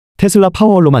테슬라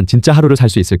파워월로만 진짜 하루를 살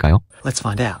수 있을까요? Let's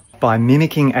find out. By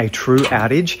mimicking a true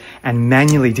outage and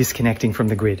manually disconnecting from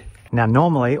the grid. Now,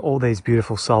 normally all these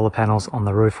beautiful solar panels on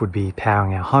the roof would be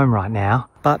powering our home right now,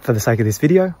 but for the sake of this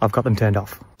video, I've got them turned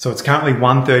off. So it's currently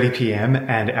 1:30 p.m.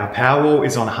 and our Powerwall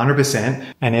is on 100%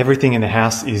 and everything in the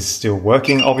house is still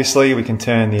working. Obviously, we can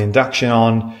turn the induction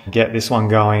on, get this one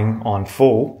going on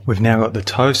full. We've now got the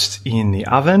toast in the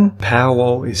oven.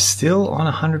 Powerwall is still on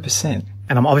 100%.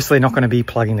 And I'm obviously not going to be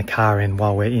plugging the car in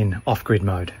while we're in off-grid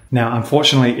mode. Now,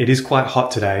 unfortunately, it is quite hot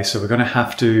today, so we're going to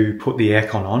have to put the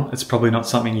aircon on. It's probably not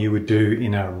something you would do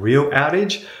in a real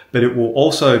outage, but it will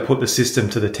also put the system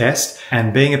to the test.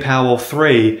 And being a Powerwall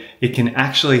 3, it can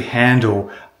actually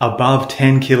handle above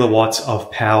 10 kilowatts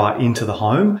of power into the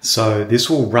home. So this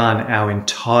will run our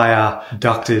entire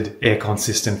ducted aircon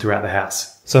system throughout the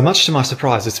house. So much to my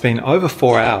surprise, it's been over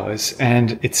 4 hours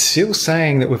and it's still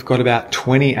saying that we've got about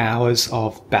 20 hours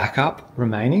of backup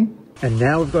remaining. And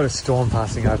now we've got a storm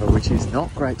passing over, which is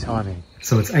not great timing.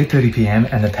 So it's 8:30 p.m.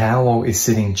 and the Powerwall is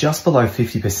sitting just below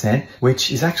 50%,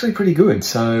 which is actually pretty good.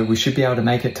 So we should be able to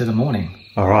make it to the morning.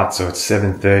 All right, so it's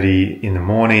 7:30 in the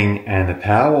morning and the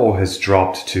Powerwall has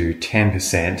dropped to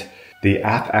 10%. The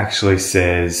app actually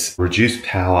says reduce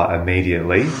power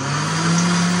immediately.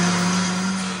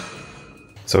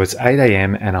 So it's 8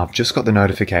 a.m. and I've just got the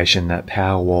notification that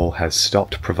Powerwall has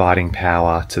stopped providing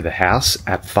power to the house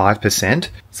at 5%.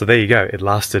 So there you go. It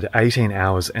lasted 18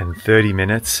 hours and 30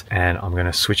 minutes and I'm going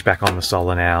to switch back on the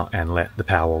solar now and let the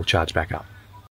Powerwall charge back up.